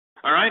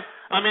All right?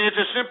 I mean, it's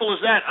as simple as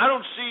that. I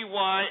don't see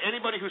why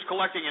anybody who's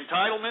collecting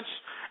entitlements,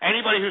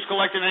 anybody who's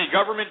collecting any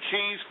government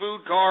cheese,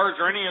 food cards,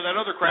 or any of that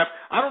other crap,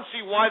 I don't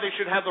see why they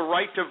should have the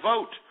right to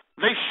vote.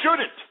 They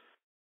shouldn't.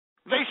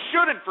 They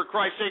shouldn't, for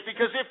Christ's sake,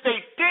 because if they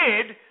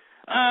did,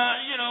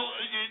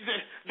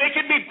 they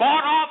can be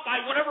bought off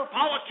by whatever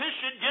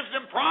politician gives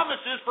them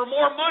promises for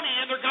more money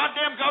in their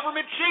goddamn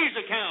government cheese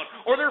account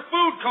or their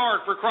food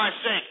card, for Christ's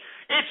sake.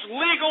 It's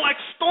legal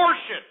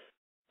extortion.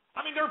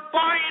 I mean, they're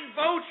buying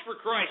votes, for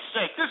Christ's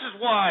sake. This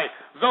is why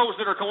those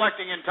that are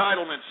collecting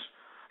entitlements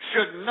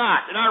should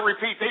not, and I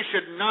repeat, they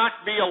should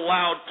not be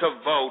allowed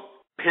to vote,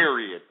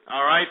 period.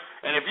 All right?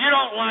 And if you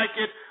don't like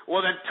it, well,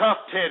 then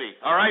tough titty.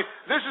 All right?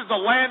 This is the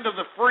land of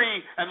the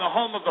free and the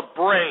home of the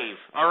brave.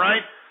 All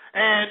right?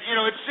 And,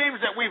 it seems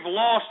that we've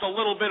lost a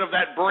little bit of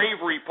that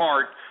bravery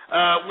part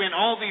when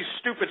all these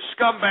stupid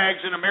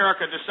scumbags in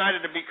America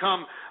decided to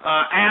become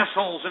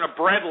assholes in a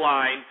bread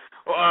line,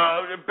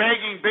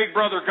 begging Big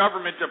Brother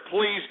government to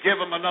please give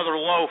them another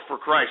loaf, for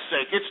Christ's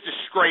sake. It's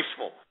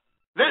disgraceful.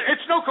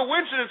 It's no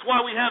coincidence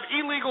why we have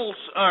illegals,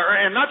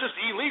 and not just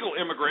illegal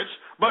immigrants,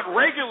 but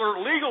regular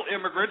legal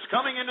immigrants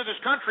coming into this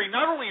country,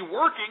 not only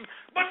working,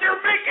 but they're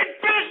making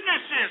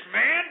businesses,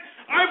 man.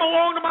 I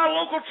belong to my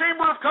local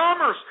Chamber of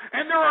Commerce,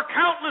 and there are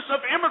countless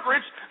of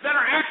immigrants that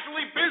are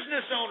actually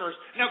business owners.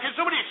 Now, can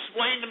somebody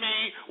explain to me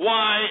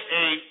why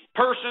a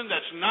person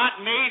that's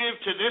not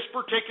native to this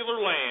particular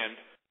land,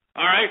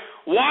 all right,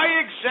 why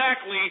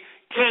exactly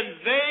can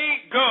they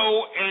go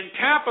and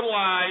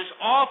capitalize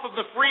off of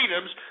the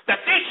freedoms that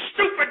these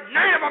stupid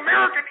Native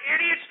American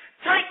idiots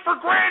take for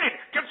granted?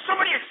 Can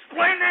somebody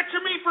explain that to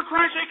me, for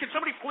Christ's sake? Can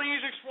somebody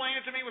please explain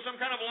it to me with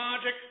some kind of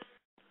logic?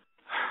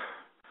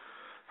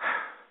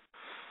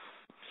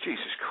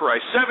 Jesus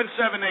Christ.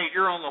 778,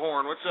 you're on the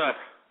horn. What's up?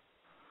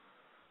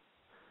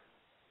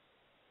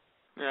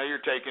 Yeah,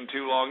 you're taking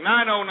too long.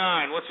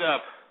 909, what's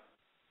up?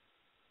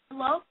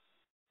 Hello?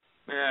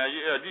 Yeah,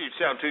 you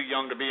sound too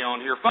young to be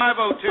on here.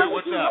 502,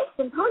 what's up?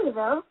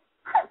 Ponyville.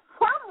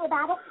 Tell me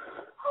about it.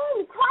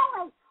 Hey,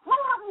 Twilight, want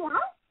to help me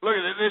out? Look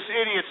at this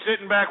idiot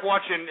sitting back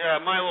watching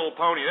My Little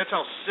Pony. That's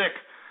how sick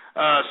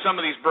some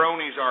of these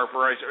bronies are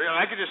for us.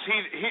 I could just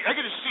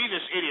see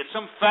this idiot,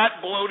 some fat,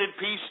 bloated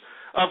piece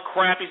of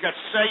crap. He's got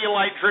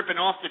cellulite dripping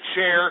off the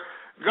chair,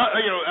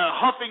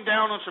 huffing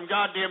down on some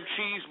goddamn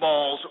cheese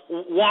balls,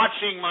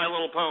 watching My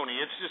Little Pony.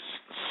 It's just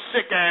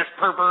sick-ass,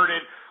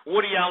 perverted,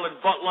 Woody Allen,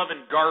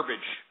 butt-loving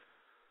garbage.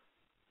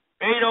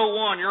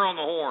 801, you're on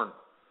the horn.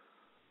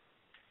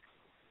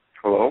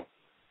 Hello?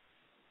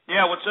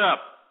 Yeah, what's up?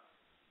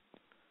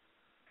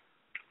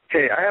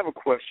 Hey, I have a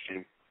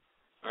question.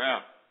 Yeah.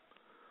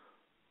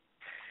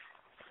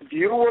 Do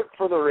you work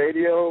for the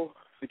radio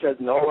because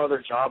no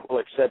other job will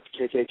accept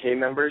KKK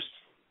members?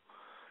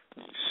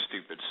 You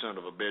stupid son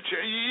of a bitch.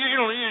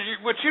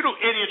 What you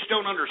idiots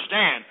don't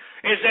understand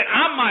is that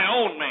I'm my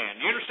own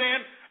man. You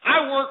understand?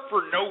 I work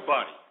for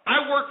nobody.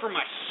 I work for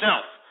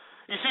myself.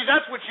 You see,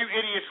 that's what you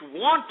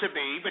idiots want to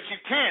be, but you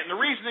can't. And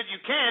the reason that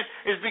you can't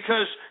is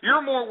because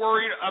you're more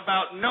worried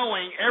about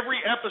knowing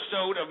every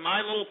episode of My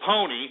Little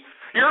Pony.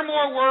 You're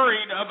more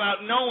worried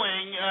about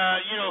knowing,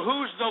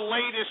 who's the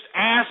latest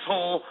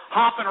asshole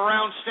hopping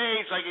around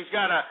stage like he's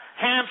got a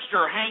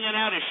hamster hanging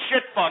out his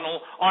shit funnel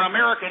on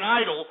American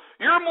Idol.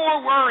 You're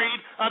more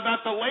worried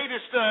about the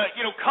latest,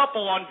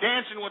 couple on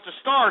Dancing with the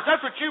Stars. That's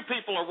what you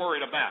people are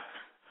worried about.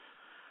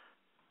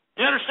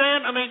 You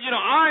understand? I mean,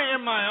 I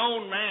am my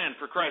own man,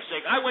 for Christ's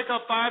sake. I wake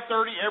up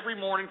 5:30 every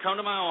morning, come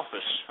to my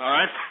office, all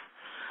right?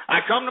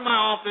 I come to my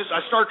office, I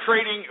start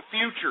trading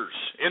futures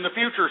in the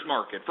futures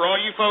market. For all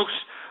you folks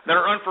that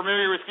are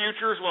unfamiliar with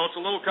futures, well, it's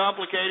a little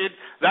complicated.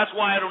 That's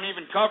why I don't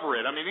even cover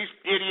it. I mean, these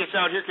idiots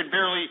out here can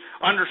barely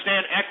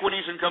understand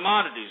equities and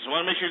commodities. Well,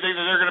 it makes you think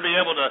that they're going to be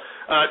able to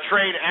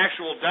trade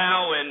actual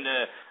Dow and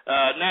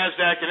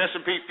NASDAQ and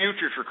S&P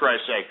futures, for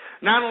Christ's sake.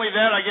 Not only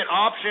that, I get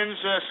options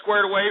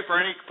squared away for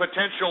any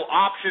potential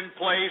option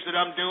plays that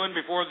I'm doing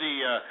before the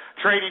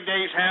trading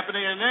day is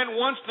happening. And then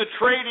once the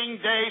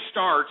trading day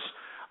starts,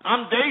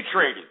 I'm day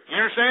trading. You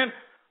understand?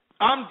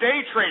 I'm day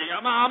trading.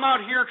 I'm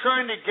out here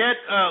trying to get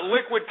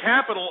liquid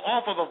capital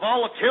off of the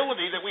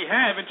volatility that we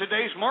have in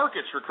today's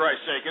markets, for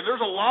Christ's sake. And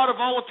there's a lot of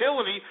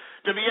volatility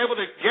to be able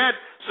to get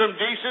some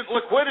decent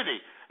liquidity.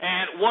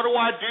 And what do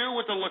I do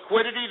with the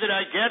liquidity that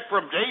I get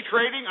from day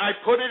trading? I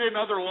put it in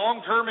other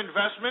long-term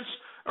investments,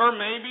 or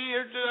maybe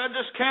I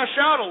just cash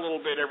out a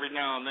little bit every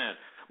now and then.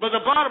 But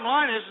the bottom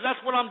line is that's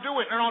what I'm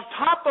doing. And on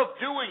top of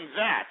doing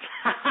that,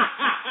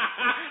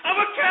 I'm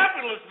a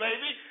capitalist,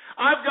 baby.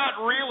 I've got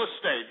real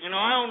estate.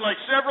 I own like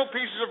several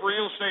pieces of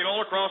real estate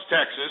all across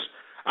Texas.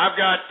 I've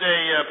got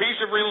a piece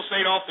of real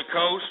estate off the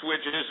coast,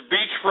 which is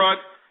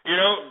beachfront,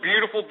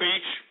 beautiful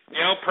beach,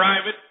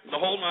 private, the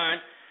whole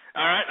nine.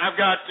 All right, I've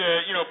got,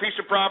 a piece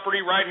of property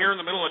right here in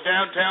the middle of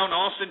downtown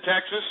Austin,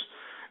 Texas.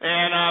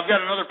 And I've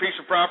got another piece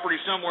of property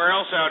somewhere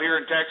else out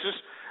here in Texas.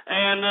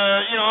 And,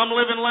 I'm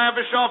living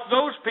lavish off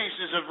those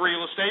pieces of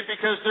real estate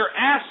because they're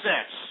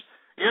assets.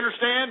 You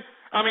understand?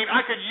 I mean,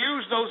 I could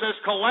use those as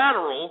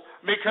collateral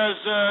because,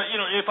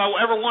 if I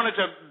ever wanted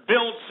to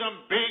build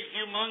some big,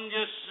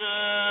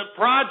 humongous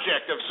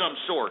project of some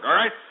sort, all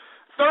right?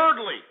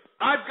 Thirdly,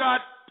 I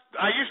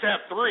used to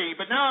have 3,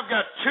 but now I've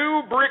got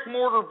 2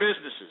 brick-mortar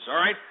businesses, all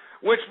right?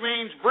 Which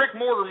means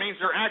brick-mortar means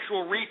they're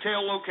actual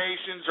retail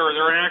locations or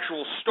they're an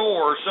actual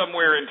store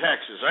somewhere in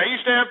Texas. I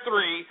used to have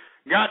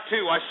 3, got 2.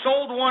 I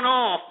sold one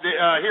off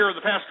here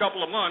the past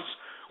couple of months,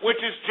 which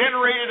has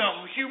generated a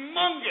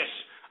humongous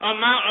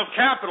amount of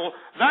capital.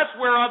 That's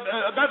where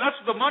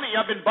that's the money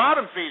I've been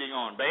bottom feeding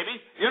on, baby.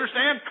 You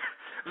understand?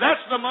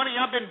 That's the money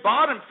I've been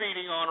bottom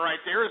feeding on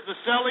right there, is the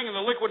selling and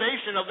the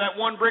liquidation of that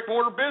one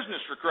brick-mortar business,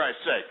 for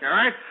Christ's sake, all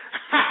right?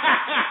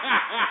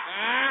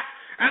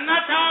 And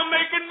that's how I'm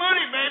making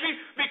money, baby,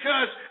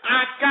 because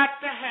I got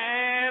to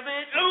have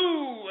it.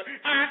 Ooh,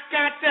 I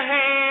got to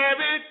have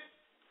it.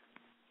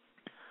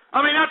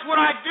 I mean, that's what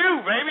I do,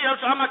 baby.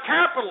 I'm a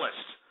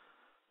capitalist,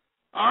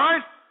 all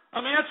right? I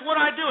mean, that's what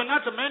I do, and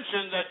not to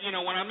mention that,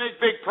 when I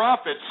make big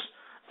profits,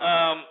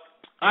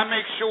 I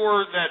make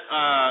sure that,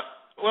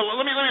 well,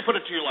 let me put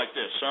it to you like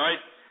this, all right?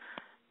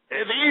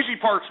 The easy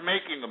part's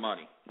making the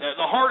money.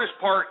 The hardest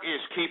part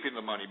is keeping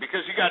the money,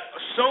 because you got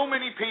so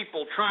many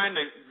people trying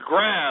to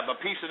grab a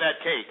piece of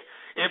that cake.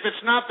 If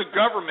it's not the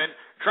government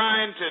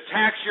trying to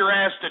tax your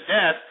ass to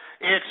death,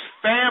 it's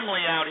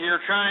family out here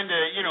trying to,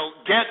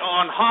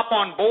 hop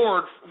on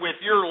board with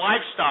your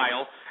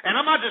lifestyle. And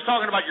I'm not just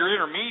talking about your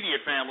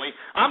intermediate family.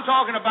 I'm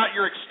talking about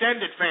your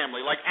extended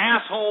family, like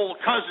asshole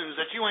cousins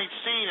that you ain't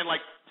seen in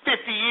like 50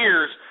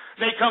 years.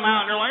 They come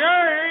out and they're like,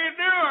 hey, how you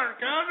doing,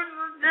 cousin?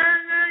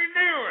 How you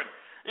doing?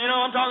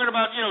 I'm talking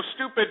about,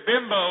 stupid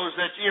bimbos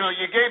that,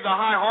 you gave the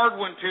high hard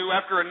one to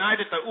after a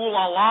night at the Ooh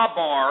La La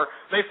bar.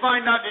 They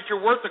find out that you're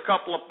worth a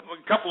couple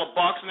of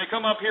bucks, and they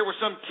come up here with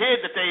some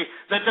kid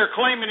that they're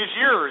claiming is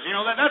yours.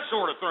 That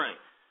sort of thing.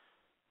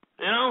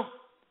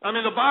 I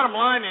mean, the bottom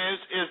line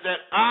is that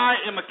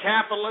I am a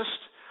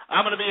capitalist.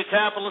 I'm going to be a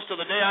capitalist till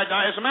the day I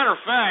die. As a matter of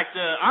fact,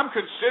 I'm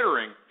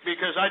considering,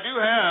 because I do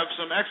have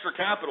some extra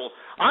capital,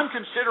 I'm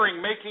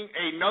considering making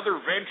another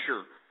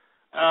venture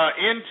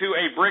into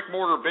a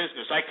brick-mortar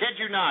business. I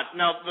kid you not.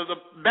 Now, the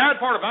bad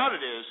part about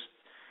it is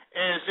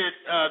that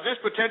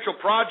this potential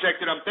project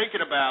that I'm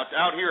thinking about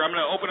out here, I'm going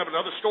to open up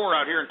another store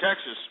out here in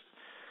Texas.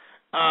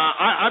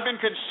 I've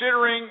been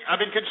considering. I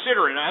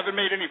haven't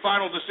made any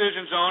final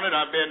decisions on it.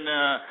 I've been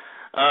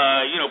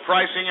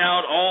pricing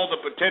out all the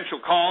potential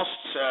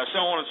costs,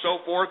 so on and so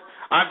forth.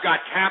 I've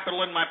got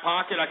capital in my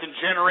pocket. I can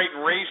generate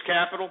and raise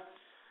capital.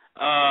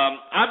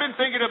 I've been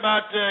thinking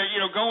about,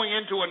 going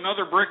into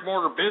another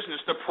brick-mortar business.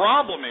 The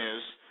problem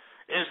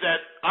is that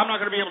I'm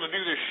not going to be able to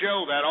do this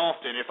show that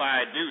often if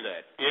I do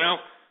that,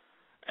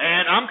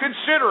 And I'm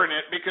considering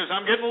it because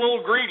I'm getting a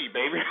little greedy,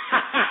 baby.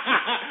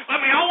 I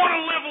mean, I want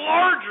to live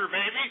larger,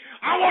 baby.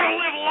 I want to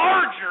live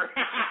larger.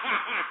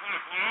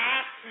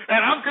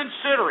 And I'm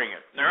considering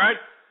it, all right?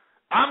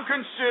 I'm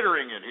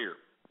considering it here,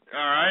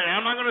 all right?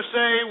 And I'm not going to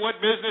say what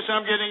business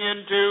I'm getting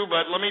into,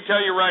 but let me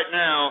tell you right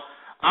now,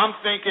 I'm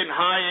thinking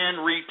high-end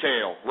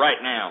retail right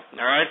now,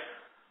 all right?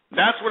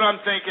 That's what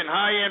I'm thinking,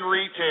 high-end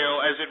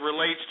retail as it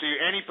relates to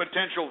any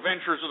potential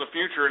ventures of the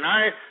future. And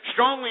I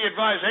strongly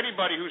advise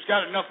anybody who's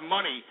got enough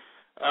money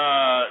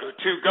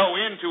to go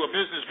into a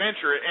business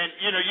venture. And,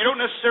 you don't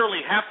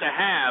necessarily have to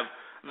have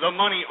the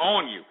money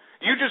on you.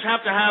 You just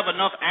have to have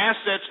enough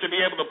assets to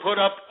be able to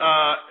put up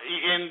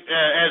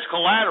as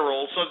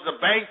collateral so that the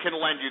bank can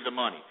lend you the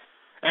money.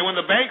 And when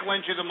the bank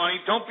lends you the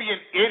money, don't be an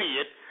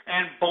idiot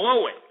and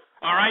blow it,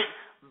 all right?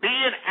 Be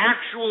an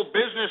actual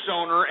business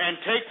owner and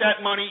take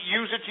that money,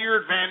 use it to your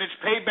advantage,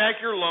 pay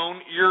back your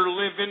loan. You're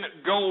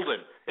living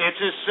golden.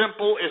 It's as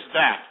simple as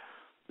that.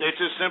 It's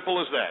as simple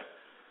as that.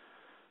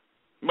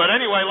 But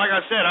anyway, like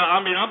I said,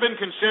 I've been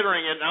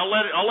considering it, and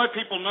I'll let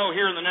people know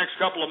here in the next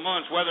couple of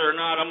months whether or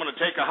not I'm going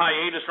to take a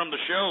hiatus from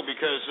the show,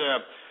 because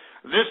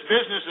this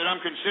business that I'm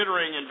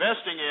considering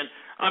investing in,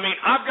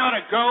 I've got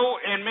to go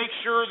and make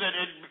sure that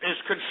it is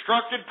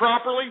constructed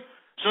properly.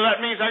 So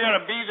that means I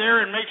got to be there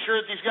and make sure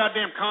that these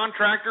goddamn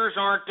contractors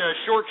aren't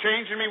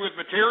shortchanging me with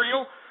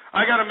material.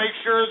 I got to make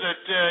sure that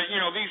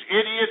these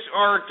idiots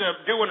aren't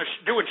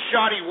doing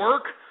shoddy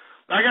work.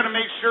 I got to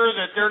make sure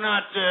that they're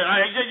not.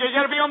 You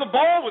got to be on the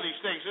ball with these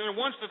things. And then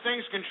once the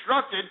thing's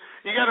constructed,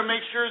 you got to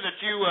make sure that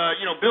you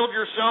build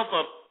yourself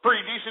a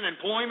pretty decent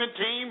employment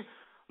team,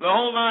 the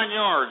whole 9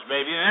 yards,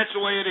 baby. And that's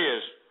the way it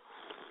is.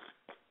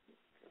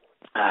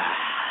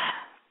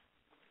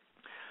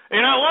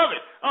 And I love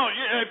it. Oh,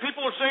 yeah,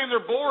 people are saying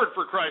they're bored,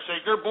 for Christ's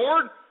sake. They're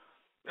bored?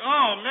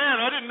 Oh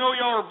man, I didn't know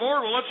y'all were bored.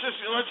 Well, let's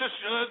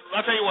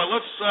I'll tell you what.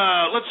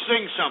 Let's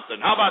sing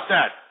something. How about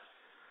that?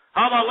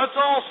 How about let's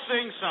all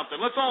sing something?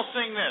 Let's all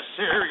sing this.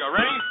 Here we go.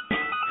 Ready?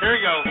 Here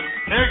we go.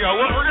 Here we go.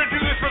 Well, we're gonna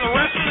do this for the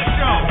rest of the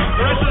show.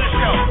 The rest of the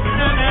show.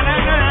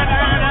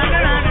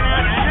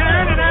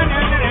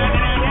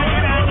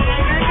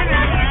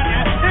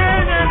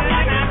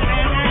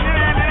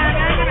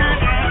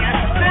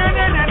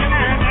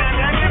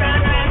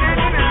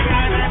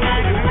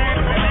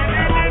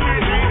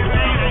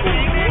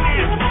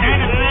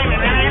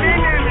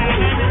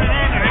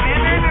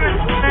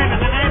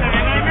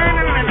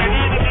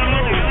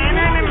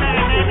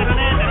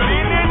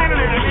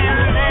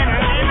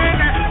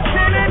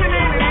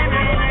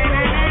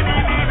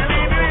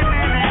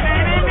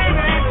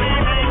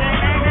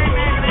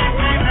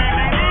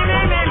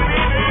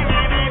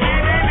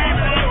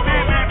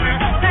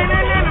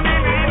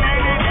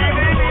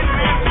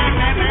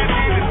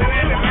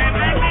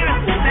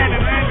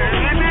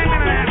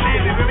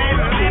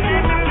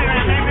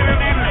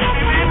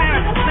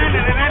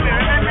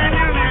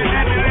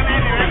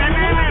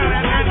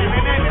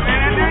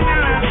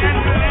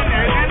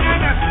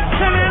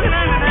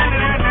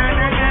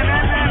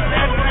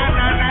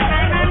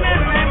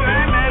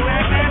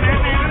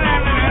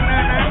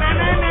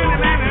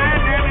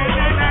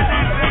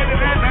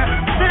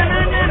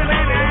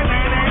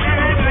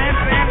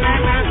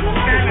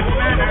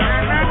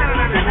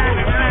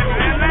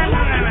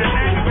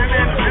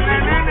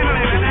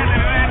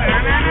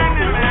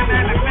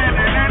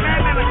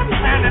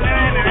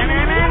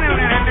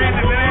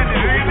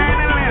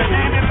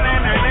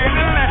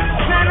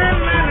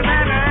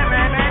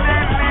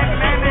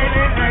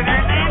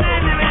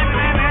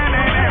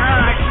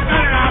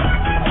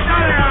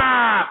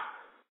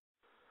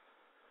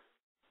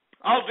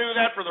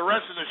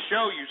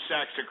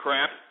 sacks of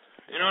crap.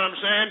 You know what I'm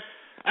saying?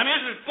 I mean,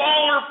 this is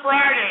Baller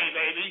Friday,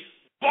 baby.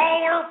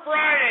 Baller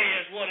Friday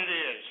is what it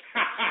is.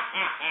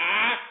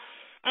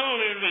 I don't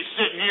need to be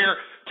sitting here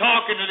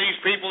talking to these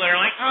people that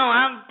are like, oh,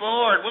 I'm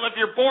bored. Well, if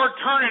you're bored,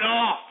 turn it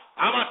off.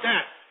 How about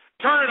that?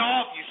 Turn it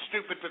off, you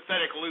stupid,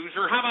 pathetic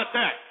loser. How about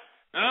that?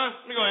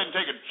 Let me go ahead and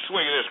take a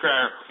swig of this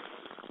cracker.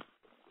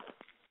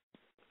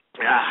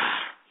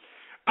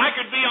 I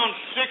could be on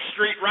 6th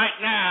Street right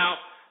now,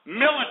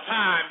 Miller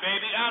time,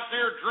 baby, out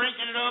there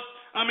drinking it up.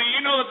 I mean,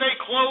 you know that they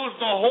closed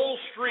the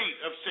whole street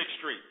of 6th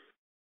Street.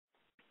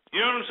 You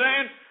know what I'm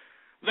saying?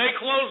 They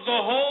closed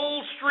the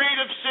whole street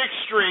of 6th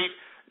Street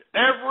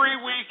every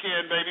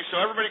weekend, baby, so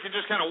everybody can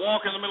just kind of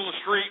walk in the middle of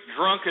the street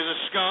drunk as a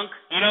skunk.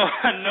 You know,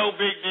 no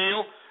big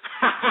deal.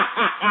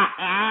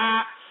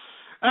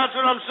 That's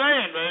what I'm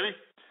saying, baby.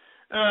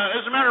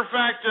 As a matter of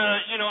fact,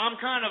 you know, I'm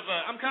kind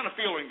of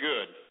feeling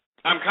good.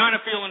 I'm kind of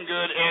feeling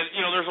good, and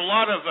you know, there's a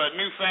lot of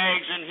new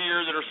fags in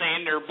here that are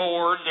saying they're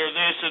bored, they're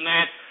this and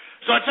that.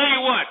 So I tell you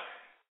what,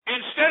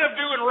 instead of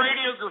doing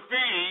radio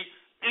graffiti,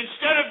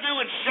 instead of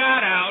doing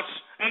shout-outs,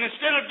 and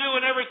instead of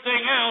doing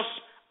everything else,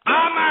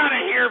 I'm out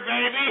of here,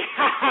 baby.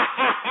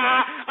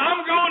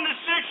 I'm going to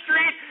 6th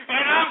Street,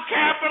 and I'm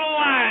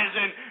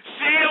capitalizing.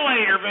 See you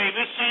later,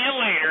 baby. See you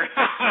later.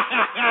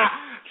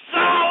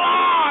 So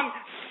long,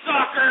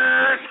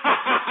 suckers.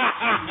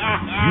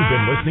 You've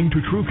been listening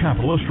to True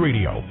Capitalist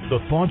Radio. The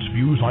thoughts,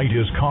 views,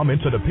 ideas,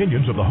 comments, and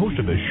opinions of the host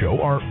of this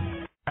show are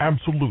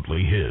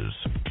absolutely his.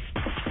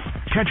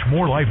 Catch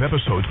more live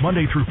episodes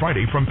Monday through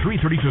Friday from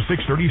 3:30 to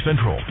 6:30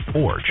 Central.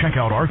 Or check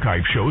out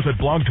archive shows at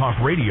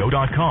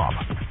blogtalkradio.com.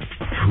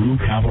 True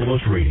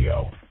Capitalist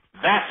Radio.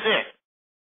 That's it.